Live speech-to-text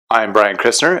I'm Brian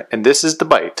Christner, and this is The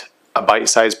Byte, a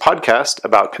bite-sized podcast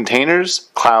about containers,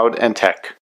 cloud, and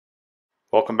tech.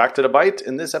 Welcome back to The Byte.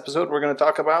 In this episode, we're going to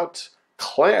talk about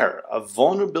Clair, a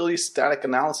vulnerability static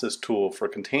analysis tool for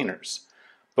containers.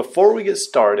 Before we get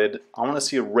started, I want to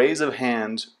see a raise of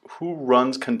hands who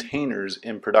runs containers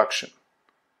in production.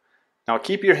 Now,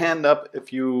 keep your hand up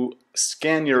if you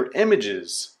scan your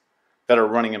images that are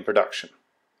running in production.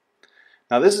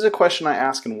 Now, this is a question I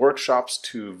ask in workshops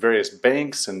to various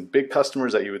banks and big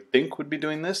customers that you would think would be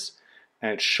doing this,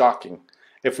 and it's shocking.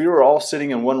 If we were all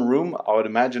sitting in one room, I would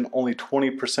imagine only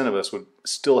 20% of us would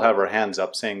still have our hands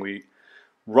up saying we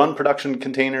run production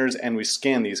containers and we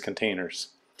scan these containers,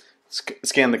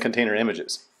 scan the container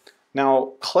images.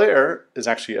 Now, Clair is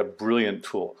actually a brilliant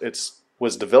tool. It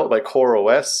was developed by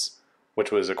CoreOS,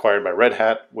 which was acquired by Red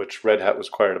Hat, which Red Hat was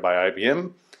acquired by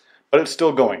IBM, but it's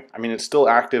still going. I mean, it's still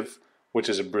active, which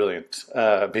is brilliant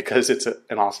because it's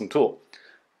an awesome tool.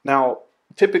 Now,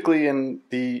 typically in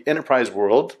the enterprise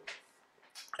world,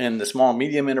 in the small,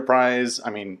 medium enterprise,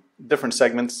 different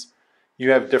segments,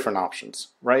 you have different options,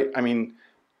 right?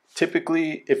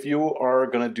 Typically, if you are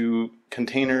going to do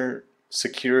container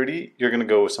security, you're going to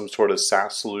go with some sort of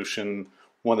SaaS solution,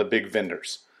 one of the big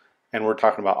vendors. And we're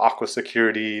talking about Aqua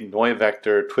Security,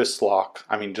 NeuVector, Twistlock,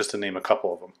 just to name a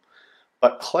couple of them.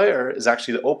 But Clair is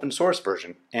actually the open source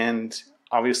version, and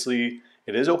obviously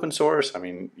it is open source.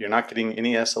 You're not getting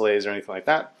any SLAs or anything like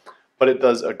that, but it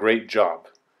does a great job.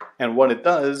 And what it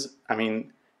does, it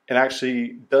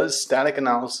actually does static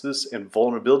analysis and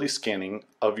vulnerability scanning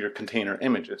of your container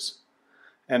images.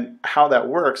 And how that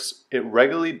works, it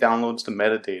regularly downloads the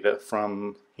metadata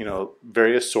from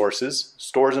various sources,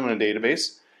 stores them in a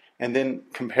database, and then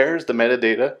compares the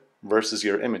metadata versus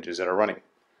your images that are running.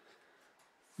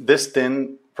 This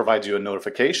then provides you a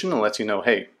notification and lets you know,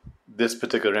 hey, this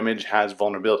particular image has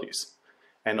vulnerabilities.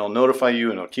 And it'll notify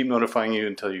you and it'll keep notifying you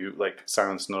until you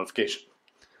silence the notification.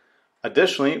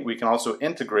 Additionally, we can also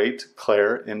integrate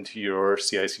Clair into your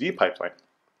CI/CD pipeline,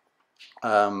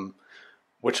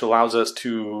 which allows us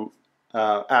to,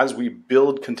 as we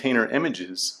build container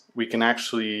images, we can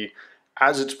actually,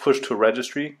 as it's pushed to a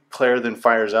registry, Clair then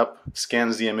fires up,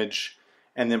 scans the image,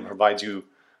 and then provides you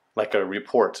a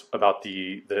report about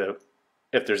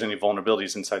if there's any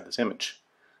vulnerabilities inside this image.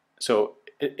 So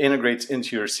it integrates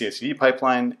into your CI/CD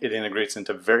pipeline. It integrates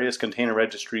into various container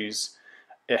registries.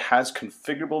 It has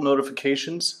configurable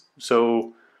notifications,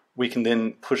 so we can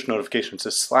then push notifications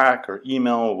to Slack or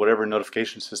email or whatever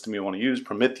notification system you want to use.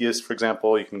 Prometheus, for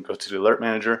example, you can go to the alert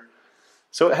manager.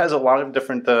 So it has a lot of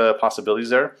different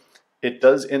possibilities there. It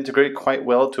does integrate quite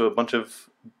well to a bunch of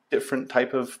different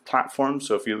type of platforms.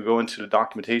 So if you go into the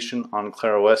documentation on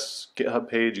ClairOS GitHub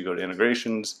page, you go to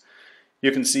integrations, you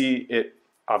can see it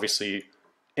obviously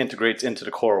integrates into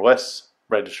the CoreOS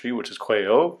registry, which is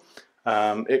Quayo.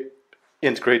 It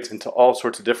integrates into all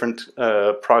sorts of different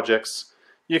projects.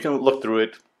 You can look through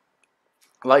it.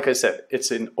 Like I said,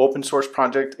 it's an open source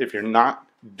project. If you're not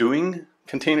doing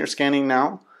container scanning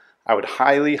now, I would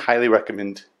highly, highly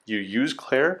recommend you use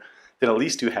Clair. Then at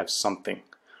least you have something.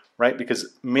 Right?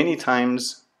 Because many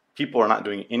times people are not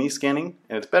doing any scanning,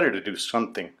 and it's better to do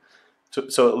something.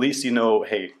 So at least you know,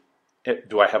 hey,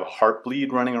 do I have a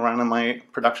heartbleed running around in my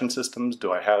production systems?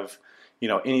 Do I have,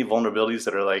 any vulnerabilities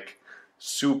that are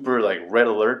super red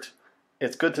alert?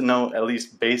 It's good to know at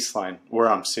least baseline where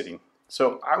I'm sitting.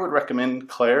 So I would recommend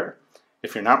Clair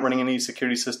if you're not running any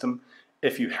security system.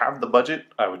 If you have the budget,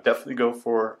 I would definitely go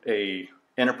for a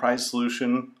enterprise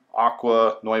solution,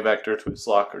 Aqua, NeuVector,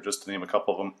 Twistlock, or just to name a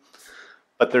couple of them.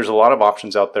 But there's a lot of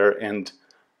options out there, and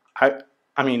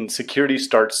security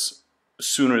starts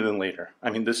sooner than later.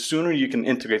 The sooner you can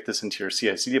integrate this into your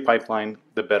CI/CD pipeline,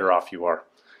 the better off you are.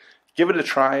 Give it a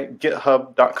try,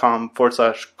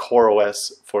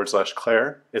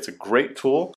 github.com/CoreOS/Clair. It's a great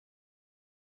tool.